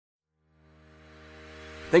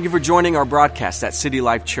Thank you for joining our broadcast at City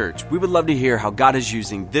Life Church. We would love to hear how God is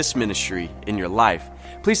using this ministry in your life.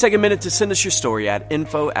 Please take a minute to send us your story at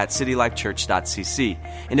info@citylifechurch.cc.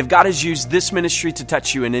 And if God has used this ministry to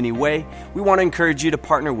touch you in any way, we want to encourage you to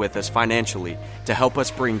partner with us financially to help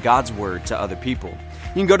us bring God's word to other people.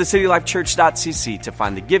 You can go to citylifechurch.cc to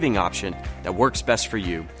find the giving option that works best for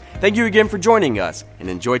you. Thank you again for joining us, and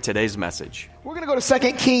enjoy today's message. We're going to go to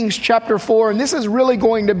 2 Kings chapter 4, and this is really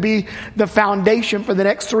going to be the foundation for the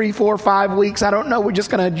next 3, 4, 5 weeks. I don't know. We're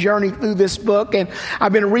just going to journey through this book, and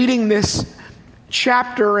I've been reading this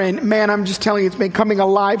chapter, and man, I'm just telling you, it's been coming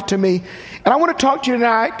alive to me. And I want to talk to you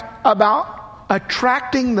tonight about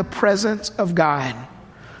attracting the presence of God.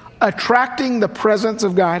 Attracting the presence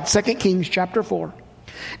of God. 2 Kings chapter 4.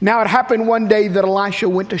 Now it happened one day that Elisha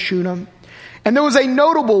went to Shunem. And there was a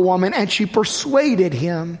notable woman, and she persuaded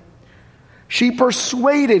him. She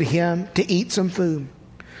persuaded him to eat some food.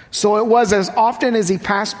 So it was as often as he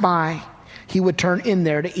passed by, he would turn in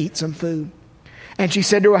there to eat some food. And she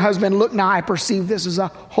said to her husband, "Look now, I perceive this is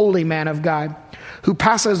a holy man of God who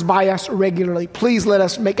passes by us regularly. Please let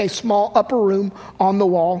us make a small upper room on the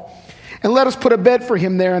wall. And let us put a bed for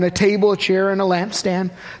him there, and a table, a chair, and a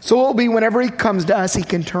lampstand. So it will be whenever he comes to us, he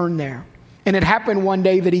can turn there." And it happened one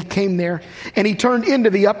day that he came there, and he turned into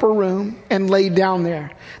the upper room and laid down there.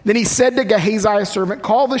 Then he said to Gehazi, his servant,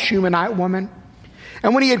 "Call the Shunammite woman."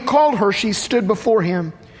 And when he had called her, she stood before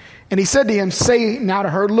him. And he said to him, "Say now to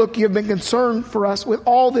her, look, you have been concerned for us with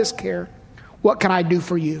all this care. What can I do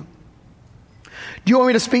for you? Do you want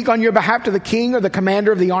me to speak on your behalf to the king or the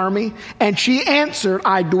commander of the army?" And she answered,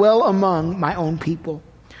 "I dwell among my own people."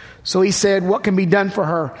 So he said, "What can be done for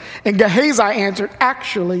her?" And Gehazi answered,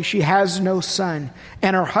 "Actually, she has no son,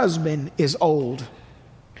 and her husband is old."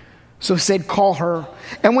 So he said, "Call her."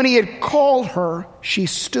 And when he had called her, she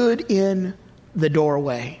stood in the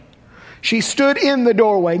doorway. She stood in the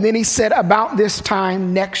doorway. And then he said, "About this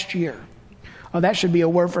time next year." Oh, that should be a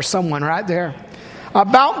word for someone right there.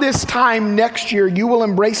 "About this time next year, you will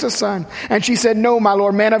embrace a son." And she said, "No, my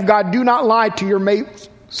lord, man of God, do not lie to your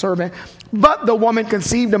maidservant." But the woman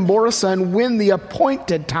conceived and bore a son when the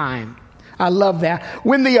appointed time, I love that,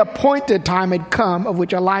 when the appointed time had come of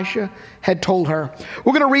which Elisha had told her.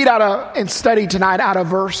 We're going to read and study tonight out of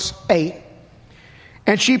verse 8.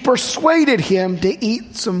 And she persuaded him to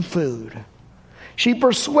eat some food. She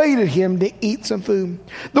persuaded him to eat some food.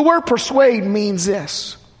 The word persuade means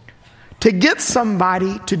this: to get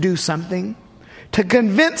somebody to do something, to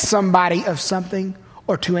convince somebody of something,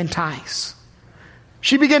 or to entice.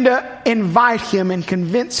 She began to invite him and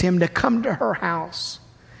convince him to come to her house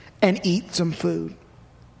and eat some food.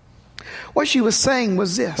 What she was saying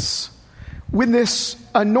was this: when this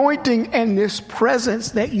anointing and this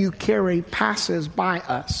presence that you carry passes by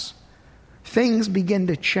us, things begin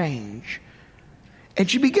to change. And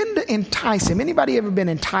she began to entice him. Anybody ever been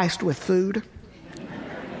enticed with food?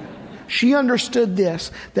 She understood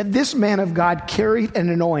this, that this man of God carried an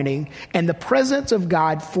anointing and the presence of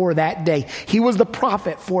God for that day. He was the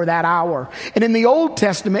prophet for that hour. And in the Old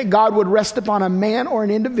Testament, God would rest upon a man or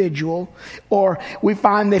an individual, or we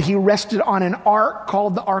find that he rested on an ark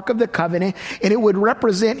called the Ark of the Covenant, and it would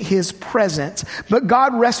represent his presence. But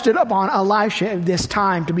God rested upon Elisha at this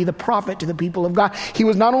time to be the prophet to the people of God. He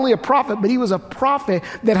was not only a prophet, but he was a prophet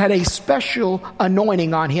that had a special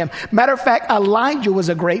anointing on him. Matter of fact, Elijah was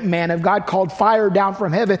a great man of God, called fire down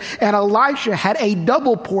from heaven, and Elisha had a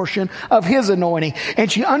double portion of his anointing.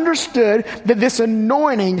 And she understood that this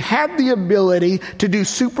anointing had the ability to do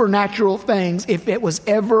supernatural things if it was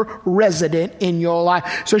ever resident in your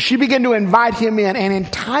life. So she began to invite him in and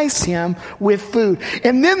entice him with food.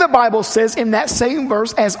 And then the Bible says in that same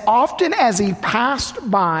verse, as often as he passed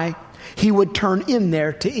by, he would turn in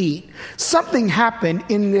there to eat. Something happened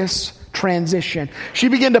in this transition. She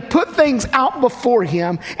began to put things out before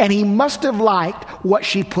him, and he must have liked what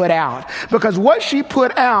she put out, because what she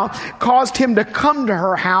put out caused him to come to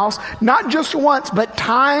her house not just once, but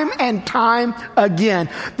time and time again.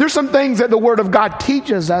 There's some things that the Word of God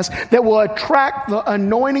teaches us that will attract the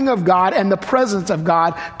anointing of God and the presence of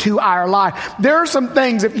God to our life. There are some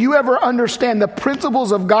things, if you ever understand the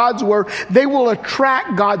principles of God's Word, they will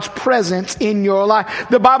attract God's presence in your life.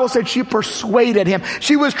 The Bible said she persuaded him.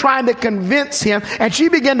 She was trying to convince him, and she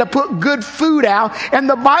began to put good food out. And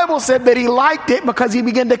the Bible said that he liked it because he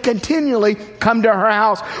began to continually come to her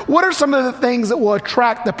house. What are some of the things that will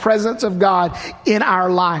attract the presence of God in our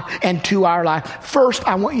life and to our life? First,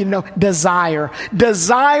 I want you to know desire.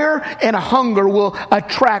 Desire and hunger will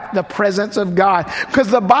attract the presence of God. Because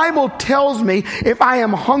the Bible tells me if I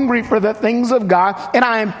am hungry for the things of God and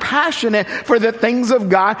I am passionate for the things of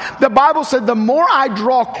God, the Bible said the more I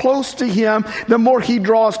draw close to him, the more he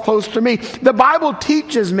draws close to me. The Bible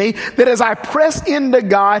teaches me that as I press into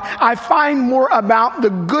God, I find more about the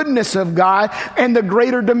goodness of God and the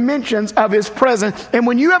greater dimensions of his presence. And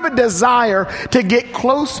when you have a desire to get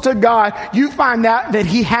close to God, you find out that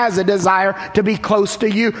he has a desire to be close to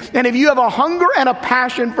you. And if you have a hunger and a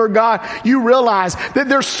passion for God, you realize that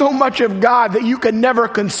there's so much of God that you can never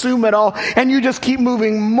consume it all, and you just keep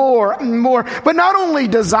moving more and more. But not only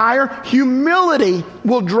desire, humility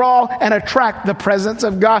will draw and attract the presence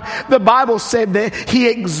of God. The Bible said that he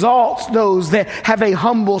exalts those that have a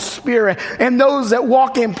humble spirit, and those that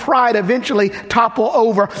walk in pride eventually topple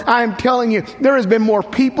over. I am telling you, there has been more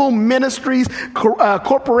people, ministries,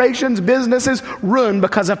 corporations, businesses ruined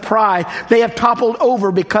because of pride. They have toppled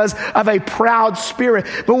over because of a proud spirit.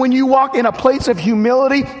 But when you walk in a place of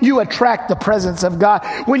humility, you attract the presence of God.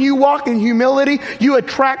 When you walk in humility, you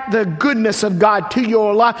attract the goodness of God to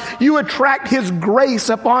your life. You attract his grace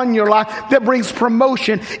upon your life that brings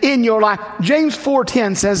promotion in your life. James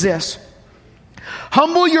 4:10 says this: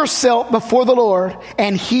 humble yourself before the Lord,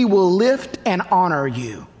 and he will lift and honor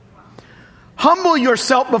you. Humble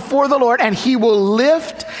yourself before the Lord, and he will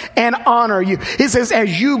lift and honor you. It says,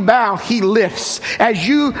 as you bow, he lifts. As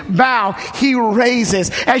you bow, he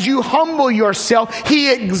raises. As you humble yourself,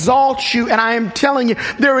 he exalts you. And I am telling you,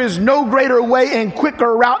 there is no greater way and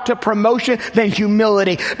quicker route to promotion than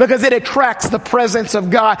humility, because it attracts the presence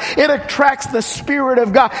of God. It attracts the Spirit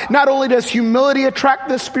of God. Not only does humility attract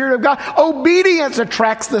the Spirit of God, obedience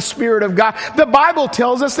attracts the Spirit of God. The Bible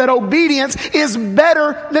tells us that obedience is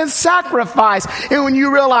better than sacrifice. And when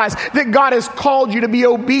you realize that God has called you to be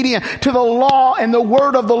obedient to the law and the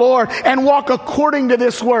word of the Lord and walk according to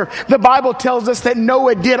this word, the Bible tells us that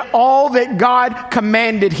Noah did all that God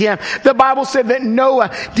commanded him. The Bible said that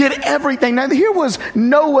Noah did everything. Now here was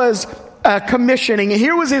Noah's commissioning, and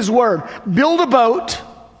here was his word: build a boat.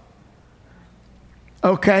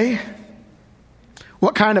 Okay.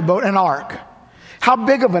 What kind of boat? An ark. How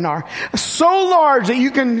big of an ark? So large that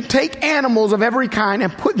you can take animals of every kind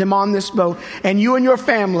and put them on this boat, and you and your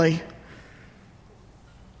family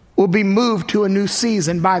will be moved to a new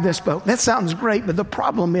season by this boat. That sounds great, but the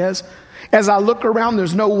problem is, as I look around,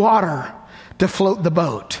 there's no water to float the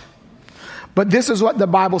boat. But this is what the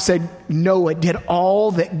Bible said. Noah did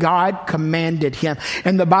all that God commanded him.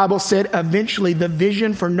 And the Bible said eventually the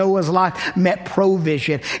vision for Noah's life met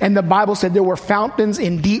provision. And the Bible said there were fountains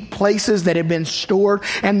in deep places that had been stored.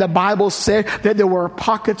 And the Bible said that there were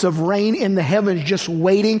pockets of rain in the heavens just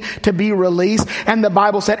waiting to be released. And the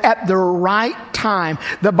Bible said at the right time,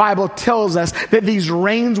 the Bible tells us that these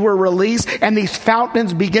rains were released and these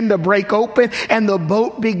fountains begin to break open and the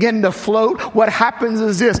boat began to float. What happens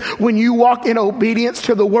is this: when you walk in obedience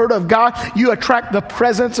to the word of God, you attract the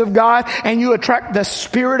presence of God and you attract the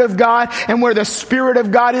Spirit of God. And where the Spirit of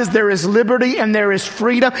God is, there is liberty and there is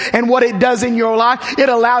freedom. And what it does in your life, it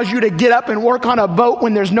allows you to get up and work on a boat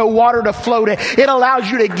when there's no water to float it. It allows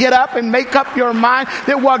you to get up and make up your mind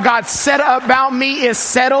that what God said about me is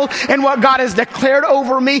settled, and what God has declared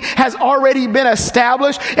over me has already been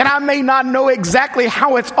established. And I may not know exactly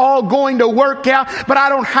how it's all going to work out, but I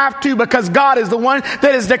don't have to, because God is the one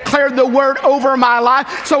that has declared the word over my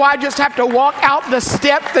life. So I just have to walk out the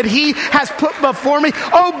steps that he has put before me.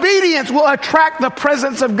 Obedience will attract the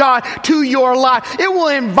presence of God to your life. It will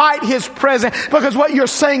invite his presence, because what you're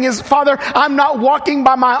saying is, Father, I'm not walking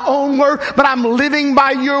by my own word, but I'm living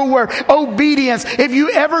by your word. Obedience. If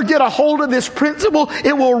you ever get a hold of this principle,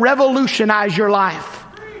 it will revolutionize your life.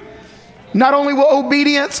 Not only will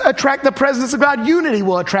obedience attract the presence of God, unity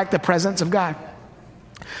will attract the presence of God.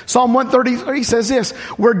 Psalm 133 says this: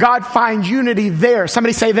 where God finds unity, there.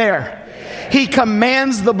 Somebody say there. He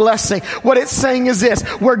commands the blessing. What it's saying is this: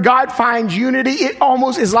 where God finds unity, it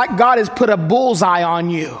almost is like God has put a bullseye on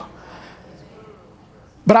you.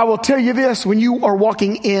 But I will tell you this: when you are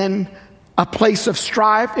walking in a place of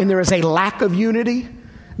strife and there is a lack of unity,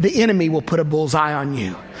 the enemy will put a bullseye on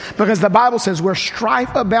you. Because the Bible says where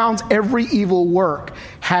strife abounds, every evil work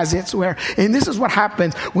has its wear. And this is what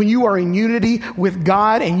happens when you are in unity with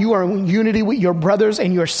God and you are in unity with your brothers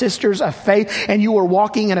and your sisters of faith and you are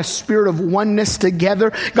walking in a spirit of oneness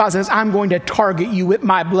together. God says, I'm going to target you with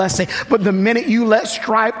my blessing. But the minute you let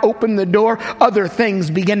strife open the door, other things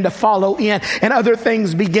begin to follow in and other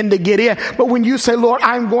things begin to get in. But when you say, Lord,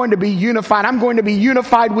 I'm going to be unified. I'm going to be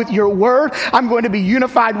unified with your word. I'm going to be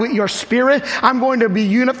unified with your spirit. I'm going to be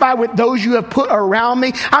unified with those you have put around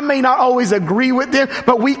me. I may not always agree with them,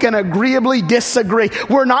 but we can agreeably disagree.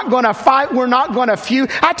 We're not going to fight. We're not going to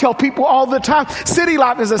feud. I tell people all the time, City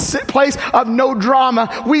Life is a place of no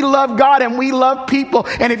drama. We love God and we love people.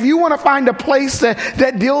 And if you want to find a place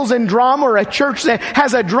that deals in drama or a church that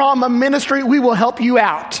has a drama ministry, we will help you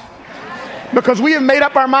out. Because we have made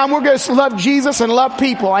up our mind, we're going to love Jesus and love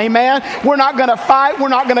people. Amen. We're not going to fight. We're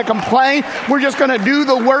not going to complain. We're just going to do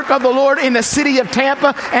the work of the Lord in the city of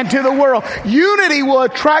Tampa and to the world. Unity will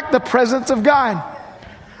attract the presence of God.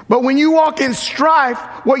 But when you walk in strife,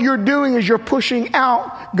 what you're doing is you're pushing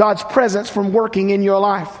out God's presence from working in your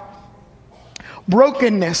life.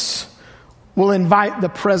 Brokenness will invite the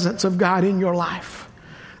presence of God in your life.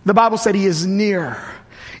 The Bible said he is near.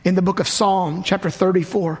 In the book of Psalm, chapter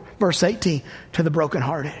 34, verse 18, to the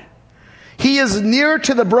brokenhearted. He is near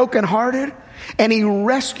to the brokenhearted, and he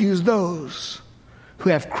rescues those who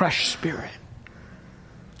have crushed spirit.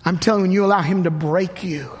 I'm telling you, you allow him to break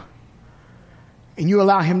you, and you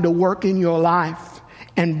allow him to work in your life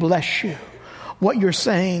and bless you. What you're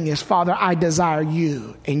saying is, Father, I desire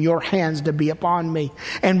you and your hands to be upon me.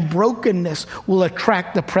 And brokenness will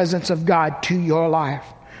attract the presence of God to your life.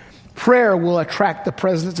 Prayer will attract the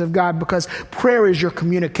presence of God because prayer is your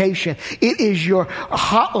communication. It is your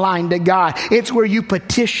hotline to God. It's where you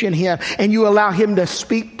petition him and you allow him to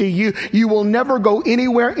speak to you. You will never go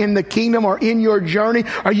anywhere in the kingdom or in your journey,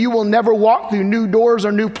 or you will never walk through new doors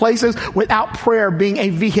or new places without prayer being a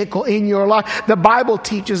vehicle in your life. The Bible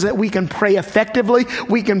teaches that we can pray effectively.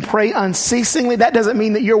 We can pray unceasingly. That doesn't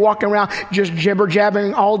mean that you're walking around just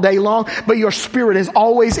jibber-jabbering all day long, but your spirit is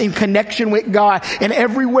always in connection with God. And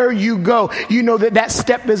everywhere you go, you know that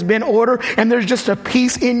step has been ordered, and there's just a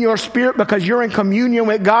peace in your spirit because you're in communion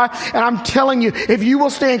with God. And I'm telling you, if you will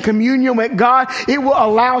stay in communion with God, it will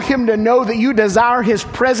allow him to know that you desire his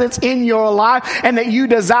presence in your life and that you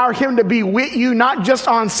desire him to be with you, not just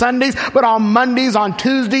on Sundays, but on Mondays, on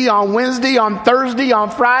Tuesday, on Wednesday, on Thursday, on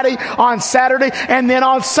Friday, on Saturday, and then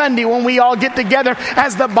on Sunday when we all get together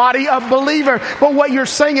as the body of believers. But what you're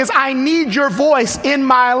saying is, I need your voice in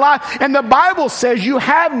my life. And the Bible says you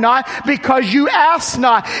have not because you ask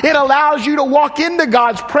not. It allows you to walk into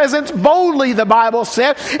God's presence boldly, the Bible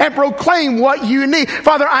said, and proclaim what you need.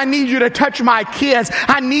 Father, I need you to touch my kids.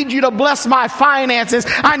 I need you to bless my finances.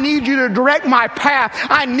 I need you to direct my path.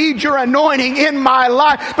 I need your anointing in my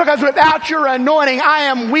life, because without your anointing, I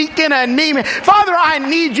am weak and anemic. Father, I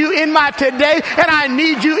need you in my today, and I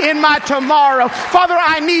need you in my tomorrow. Father,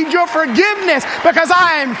 I need your forgiveness because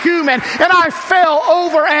I am human and I fail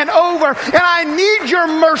over and over, and I need your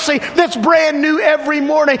mercy that's brand new every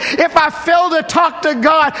morning. If I fail to talk to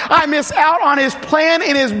God, I miss out on his plan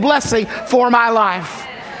and his blessing for my life.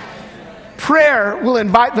 Prayer will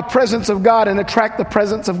invite the presence of God and attract the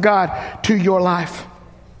presence of God to your life.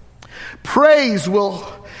 Praise will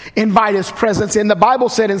invite his presence in. The Bible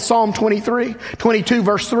said in Psalm 22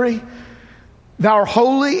 verse 3, thou art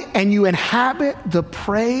holy and you inhabit the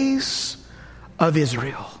praise of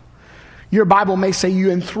Israel. Your Bible may say you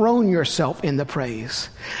enthrone yourself in the praise.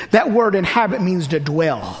 That word inhabit means to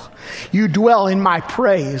dwell. You dwell in my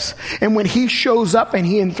praise. And when he shows up and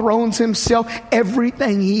he enthrones himself,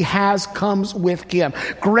 everything he has comes with him.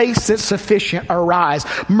 Grace that's sufficient arise.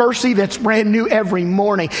 Mercy that's brand new every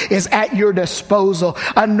morning is at your disposal.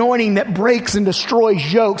 Anointing that breaks and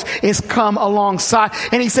destroys yokes is come alongside.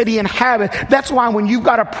 And he said he inhabits. That's why when you've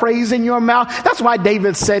got a praise in your mouth, that's why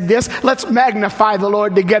David said this, let's magnify the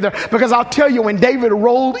Lord together. Because I'll tell you, when David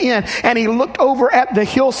rolled in and he looked over at the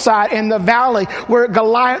hillside and the valley where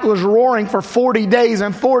Goliath was roaring for 40 days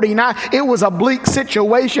and 40 nights. It was a bleak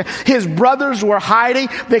situation. His brothers were hiding.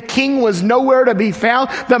 The king was nowhere to be found.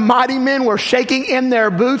 The mighty men were shaking in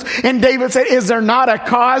their boots. And David said, is there not a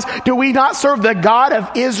cause? Do we not serve the God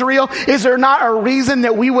of Israel? Is there not a reason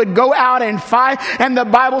that we would go out and fight? And the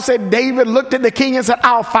Bible said David looked at the king and said,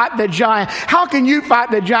 I'll fight the giant. How can you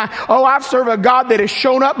fight the giant? Oh, I've served a God that has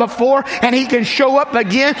shown up before and he can show up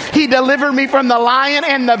again. He delivered me from the lion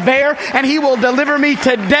and the bear, and he will deliver me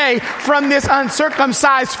today. away from this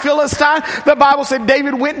uncircumcised Philistine. The Bible said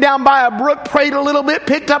David went down by a brook, prayed a little bit,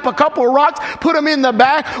 picked up a couple of rocks, put them in the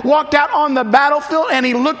bag, walked out on the battlefield, and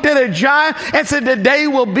he looked at a giant and said, today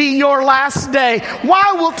will be your last day.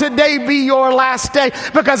 Why will today be your last day?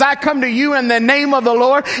 Because I come to you in the name of the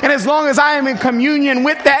Lord, and as long as I am in communion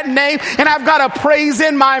with that name and I've got a praise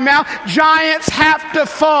in my mouth, giants have to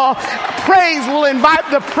fall. Praise will invite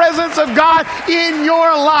the presence of God in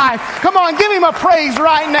your life. Come on, give him a praise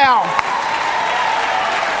right now.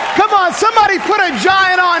 Come on, somebody put a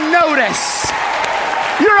giant on notice.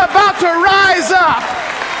 You're about to rise up,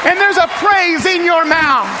 and there's a praise in your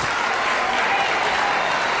mouth.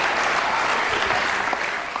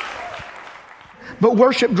 But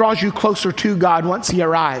worship draws you closer to God once he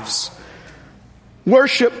arrives.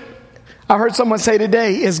 Worship, I heard someone say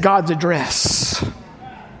today, is God's address.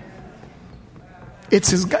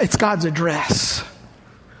 It's God's address.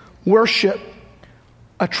 Worship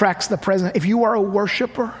attracts the presence. If you are a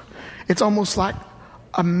worshiper, it's almost like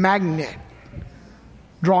a magnet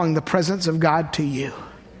drawing the presence of God to you.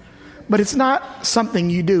 But it's not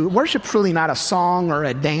something you do. Worship's really not a song or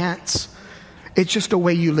a dance. It's just a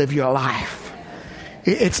way you live your life.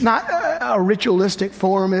 It's not a ritualistic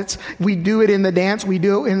form. We do it in the dance, we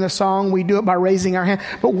do it in the song, we do it by raising our hand.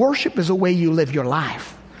 But worship is a way you live your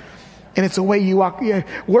life. And it's a way you walk.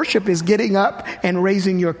 Worship is getting up and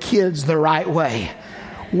raising your kids the right way.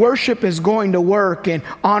 Worship is going to work and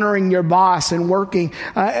honoring your boss and working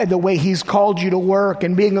the way he's called you to work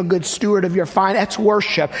and being a good steward of your finance. That's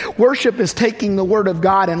worship. Worship is taking the word of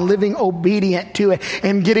God and living obedient to it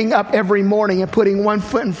and getting up every morning and putting one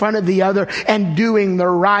foot in front of the other and doing the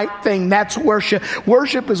right thing. That's worship.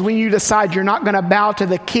 Worship is when you decide you're not going to bow to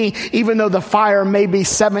the king, even though the fire may be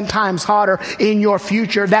 7 times hotter in your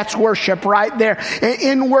future. That's worship right there.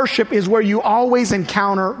 In worship is where you always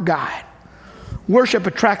encounter God. Worship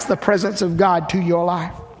attracts the presence of God to your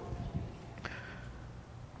life.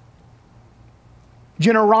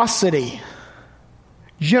 Generosity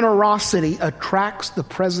attracts the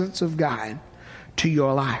presence of God to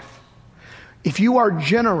your life. If you are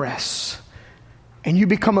generous and you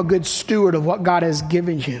become a good steward of what God has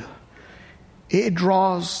given you, it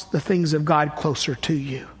draws the things of God closer to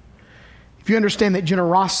you. If you understand that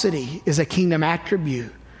generosity is a kingdom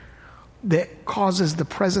attribute that causes the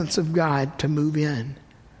presence of God to move in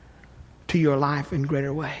to your life in a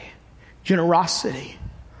greater way. Generosity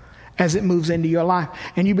as it moves into your life.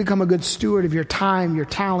 And you become a good steward of your time, your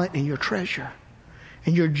talent, and your treasure.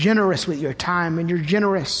 And you're generous with your time, and you're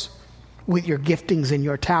generous with your giftings and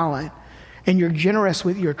your talent. And you're generous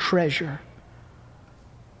with your treasure.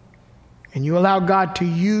 And you allow God to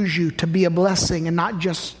use you to be a blessing and not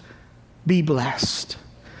just be blessed.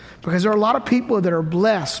 Because there are a lot of people that are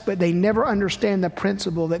blessed, but they never understand the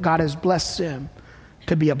principle that God has blessed them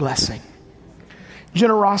to be a blessing.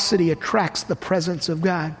 Generosity attracts the presence of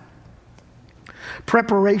God.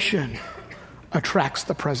 Preparation attracts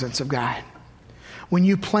the presence of God. When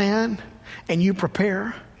you plan and you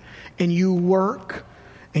prepare and you work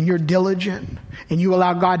and you're diligent and you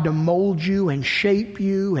allow God to mold you and shape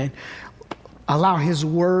you and allow His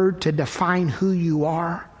Word to define who you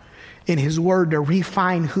are, in His Word to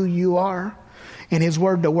refine who you are, in His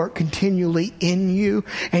Word to work continually in you,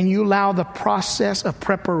 and you allow the process of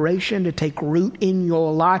preparation to take root in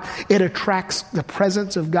your life, it attracts the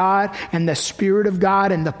presence of God and the Spirit of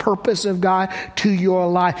God and the purpose of God to your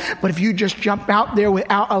life. But if you just jump out there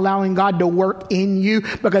without allowing God to work in you,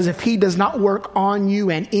 because if He does not work on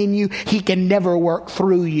you and in you, He can never work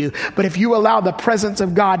through you. But if you allow the presence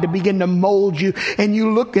of God to begin to mold you, and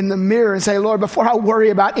you look in the mirror and say, Lord, before I worry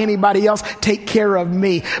about anybody else, take care of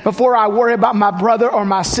me. Before I worry about my brother or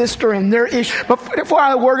my sister and their issue, before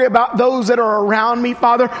I worry about those that are around me,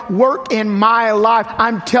 Father, work in my life.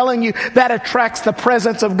 I'm telling you, that attracts the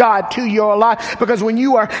presence of God to your life, because when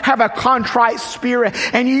you have a contrite spirit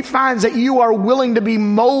and He finds that you are willing to be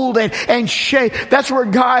molded and shaped, that's where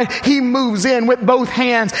God, He moves in with both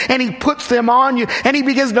hands and He puts them on you and He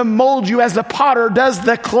begins to mold you as the potter does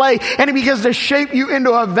the clay, and He begins to shape you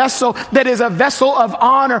into a vessel that is a vessel of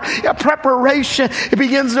honor, a preparation. It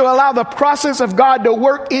begins to allow the process of God to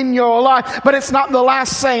work in your life. But it's not the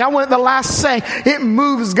last thing. I want the last thing. It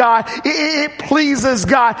moves God. It pleases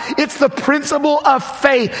God. It's the principle of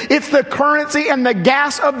faith. It's the currency and the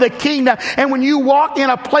gas of the kingdom. And when you walk in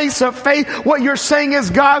a place of faith, what you're saying is,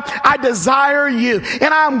 God, I desire you,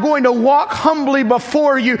 and I'm going to walk humbly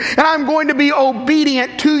before you, and I'm going to be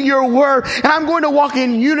obedient to your word, and I'm going to walk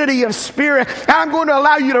in unity of spirit, and I'm going to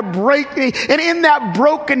allow you to break me, and in that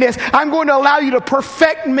brokenness, I'm going to allow you to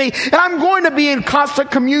perfect me, and I'm going to be be in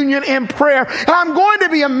constant communion and prayer. And I'm going to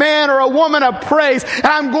be a man or a woman of praise. And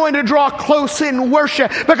I'm going to draw close in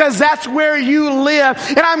worship because that's where you live.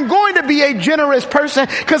 And I'm going to be a generous person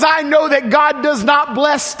because I know that God does not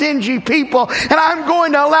bless stingy people. And I'm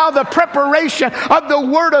going to allow the preparation of the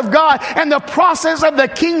Word of God and the process of the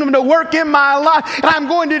kingdom to work in my life. And I'm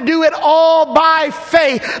going to do it all by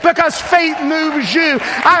faith because faith moves you.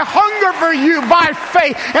 I hunger for you by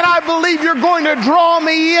faith. And I believe you're going to draw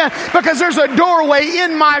me in because there's a doorway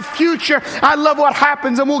in my future. I love what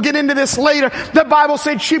happens, and we'll get into this later. The Bible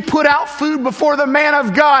said she put out food before the man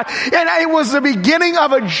of God. And it was the beginning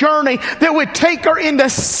of a journey that would take her into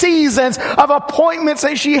seasons of appointments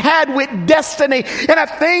that she had with destiny and a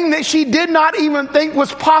thing that she did not even think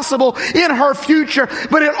was possible in her future.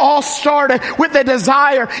 But it all started with a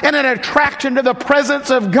desire and an attraction to the presence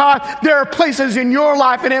of God. There are places in your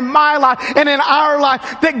life and in my life and in our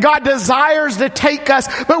life that God desires to take us,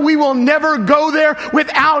 but we will never go there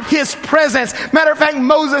without His presence. Matter of fact,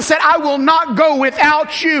 Moses said, I will not go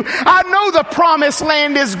without you. I know the promised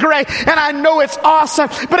land is great and I know it's awesome,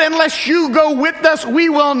 but unless you go with us, we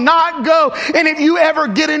will not go. And if you ever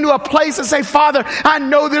get into a place and say, Father, I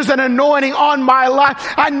know there's an anointing on my life.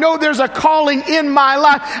 I know there's a calling in my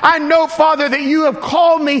life. I know, Father, that you have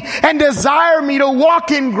called me and desire me to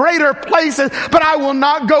walk in greater places, but I will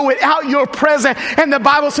not go without your presence. And the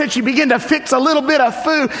Bible said she began to fix a little bit of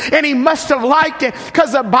food, and he must have liked it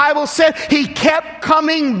because the Bible said he kept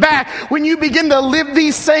coming back. When you begin to live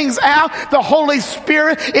these things out, the Holy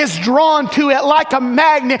Spirit is drawn to it like a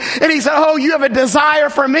magnet. And he said, oh, you have a desire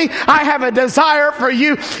for me. I have a desire for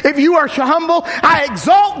you. If you are humble, I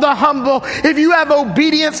exalt the humble. If you have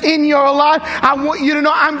obedience in your life, I want you to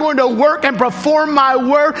know I'm going to work and perform my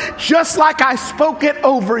word just like I spoke it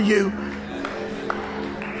over you.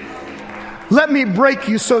 Let me break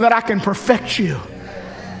you so that I can perfect you.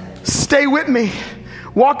 Stay with me.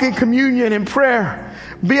 Walk in communion and prayer.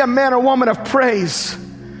 Be a man or woman of praise.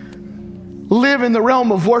 Live in the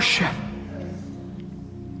realm of worship.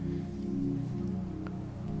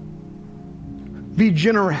 Be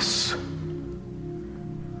generous.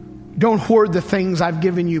 Don't hoard the things I've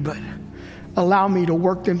given you, but allow me to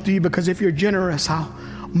work them through you, because if you're generous, I'll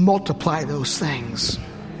multiply those things.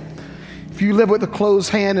 If you live with a closed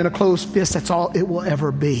hand and a closed fist, that's all it will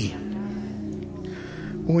ever be.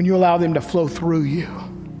 When you allow them to flow through you,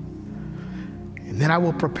 and then I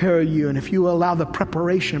will prepare you. And if you allow the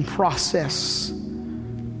preparation process,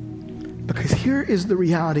 because here is the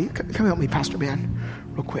reality. Come help me, Pastor Ben,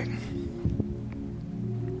 real quick.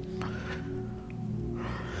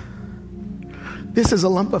 This is a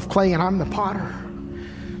lump of clay and I'm the potter.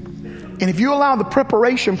 And if you allow the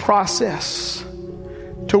preparation process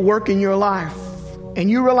to work in your life, and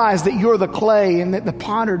you realize that you're the clay and that the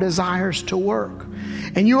potter desires to work,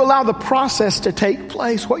 and you allow the process to take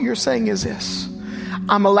place, what you're saying is this: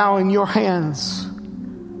 I'm allowing your hands,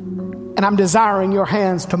 and I'm desiring your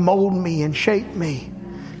hands to mold me and shape me.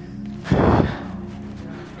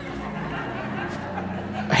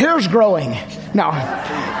 Hair's growing. No.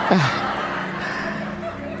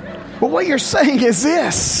 But what you're saying is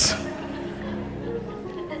this.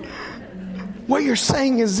 What you're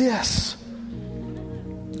saying is this.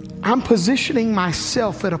 I'm positioning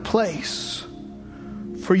myself at a place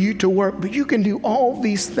for you to work, but you can do all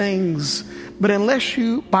these things, but unless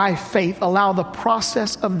you, by faith, allow the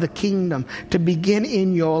process of the kingdom to begin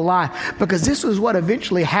in your life, because this is what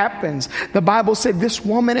eventually happens. The Bible said this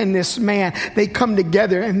woman and this man, they come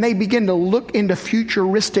together and they begin to look into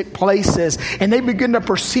futuristic places, and they begin to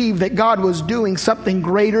perceive that God was doing something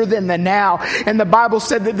greater than the now. And the Bible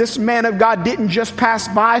said that this man of God didn't just pass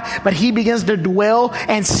by, but he begins to dwell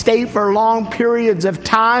and stay for long periods of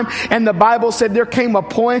time. And the Bible said there came a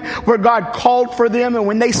point where God called for them, and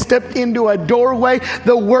when they stepped into a doorway,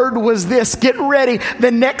 the word was this: get ready.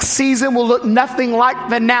 The next season will look nothing like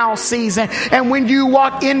the now season. And when you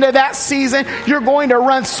walk into that season, you're going to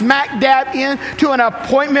run smack dab into an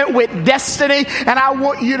appointment with destiny. And I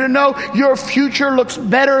want you to know your future looks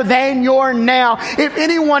better than your now. If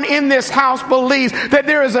anyone in this house believes that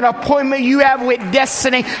there is an appointment you have with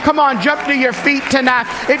destiny, come on, jump to your feet tonight.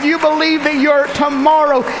 If you believe that your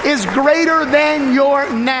tomorrow is greater than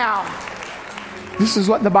your now. This is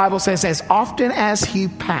what the Bible says: as often as he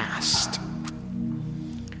passed,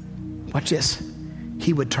 watch this,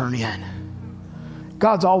 he would turn in.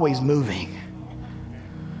 God's always moving.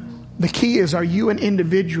 The key is, are you an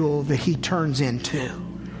individual that he turns into?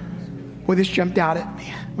 Well, this jumped out at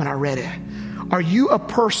me when I read it. Are you a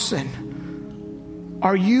person?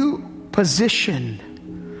 Are you positioned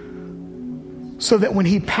so that when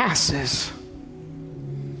he passes,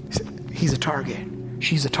 he's a target,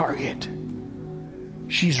 she's a target?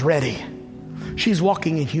 she's ready. She's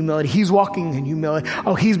walking in humility. He's walking in humility.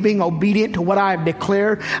 Oh, he's being obedient to what I have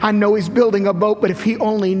declared. I know he's building a boat, but if he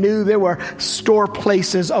only knew there were store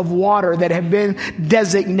places of water that have been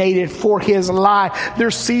designated for his life.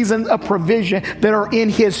 There's seasons of provision that are in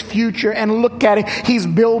his future. And look at it. He's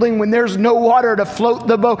building when there's no water to float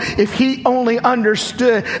the boat. If he only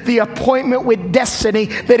understood the appointment with destiny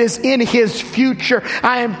that is in his future.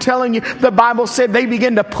 I am telling you, the Bible said they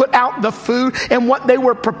began to put out the food, and what they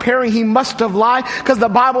were preparing, he must have liked, because the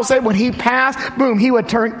Bible said when he passed, boom, he would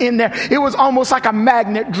turn in there. It was almost like a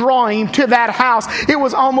magnet drawing to that house. It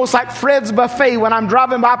was almost like Fred's Buffet when I'm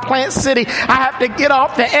driving by Plant City. I have to get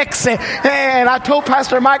off the exit. And I told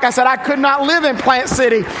Pastor Mike, I said, I could not live in Plant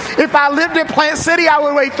City. If I lived in Plant City, I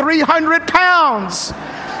would weigh 300 pounds.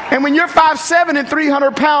 And when you're 5'7" and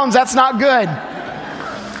 300 pounds, that's not good.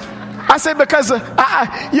 I said, because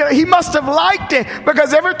he must have liked it,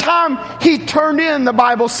 because every time he turned in, the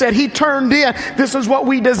Bible said he turned in. This is what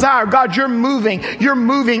we desire. God, you're moving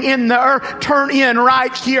in the earth. Turn in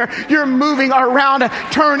right here. You're moving around.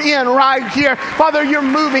 Turn in right here. Father, you're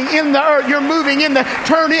moving in the earth. You're moving in the,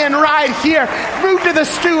 turn in right here. Move to the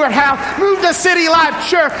Stewart House. Move to City Life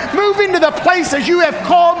Church. Move into the places you have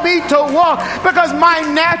called me to walk, because my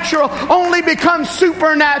natural only becomes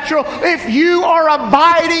supernatural if you are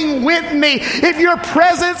abiding with me, if your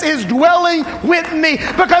presence is dwelling with me,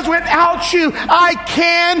 because without you I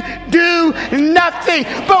can do nothing.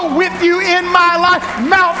 But with you in my life,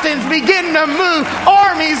 mountains begin to move,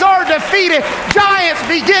 armies are defeated, giants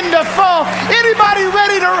begin to fall. Anybody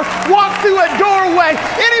ready to walk through a doorway?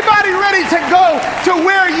 Anybody ready to go to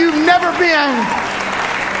where you've never been?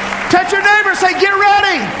 Touch your neighbor, say, get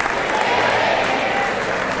ready.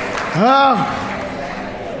 Oh,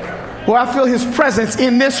 well, I feel his presence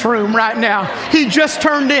in this room right now. He just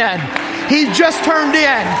turned in. He just turned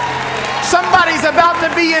in. Somebody's about to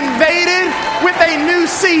be invaded with a new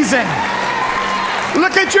season.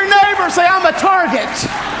 Look at your neighbor. Say, I'm a target.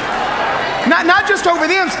 Not just over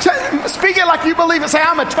them. Speak it like you believe it. Say,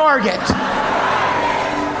 I'm a target.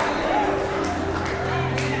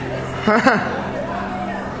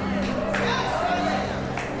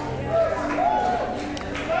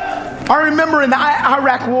 I remember in the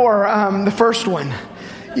Iraq War, the first one,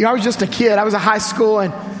 I was just a kid. I was in high school,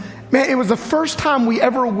 and man, it was the first time we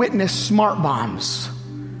ever witnessed smart bombs.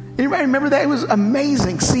 Anybody remember that? It was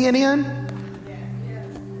amazing. CNN.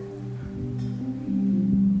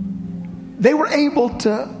 They were able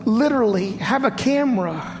to literally have a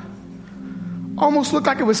camera, almost look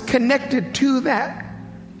like it was connected to that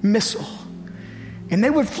missile. And they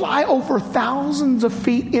would fly over thousands of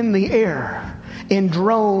feet in the air, in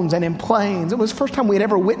drones and in planes. It was the first time we had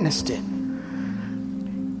ever witnessed it.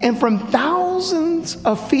 And from thousands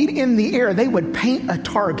of feet in the air, they would paint a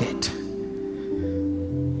target.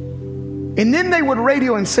 And then they would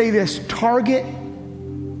radio and say this, target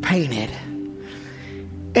painted.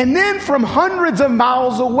 And then from hundreds of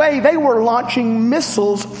miles away, they were launching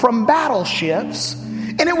missiles from battleships.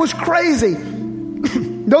 And it was crazy.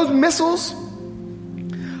 Those missiles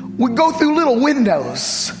would go through little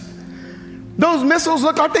windows. Those missiles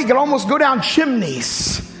looked like they could almost go down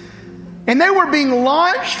chimneys. And they were being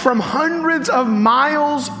launched from hundreds of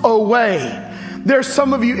miles away. There's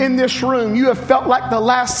some of you in this room, you have felt like the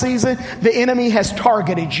last season the enemy has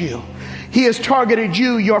targeted you. He has targeted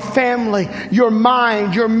you, your family, your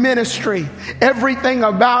mind, your ministry, everything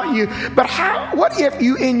about you. But what if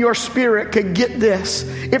you in your spirit could get this?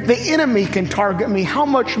 If the enemy can target me, how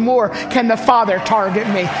much more can the Father target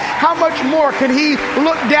me? How much more can he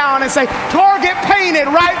look down and say, target painted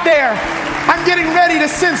right there. I'm getting ready to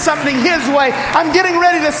send something his way. I'm getting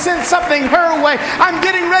ready to send something her way. I'm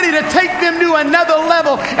getting ready to take them to another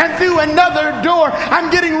level and through another door. I'm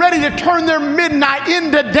getting ready to turn their midnight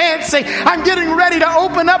into dancing. I'm getting ready to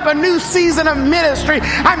open up a new season of ministry.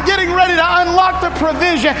 I'm getting ready to unlock the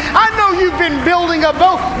provision. I know you've been building a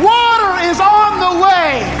boat. Water is on the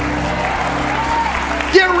way.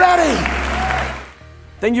 Get ready.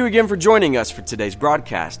 Thank you again for joining us for today's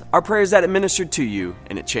broadcast. Our prayer is that it ministered to you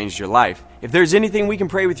and it changed your life. If there's anything we can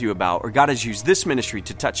pray with you about, or God has used this ministry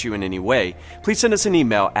to touch you in any way, please send us an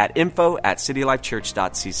email at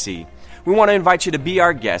info@citylifechurch.cc. We want to invite you to be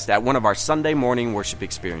our guest at one of our Sunday morning worship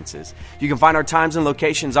experiences. You can find our times and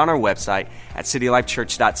locations on our website at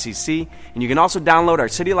citylifechurch.cc, and you can also download our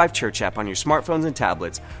City Life Church app on your smartphones and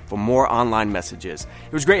tablets for more online messages.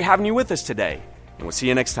 It was great having you with us today, and we'll see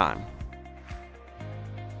you next time.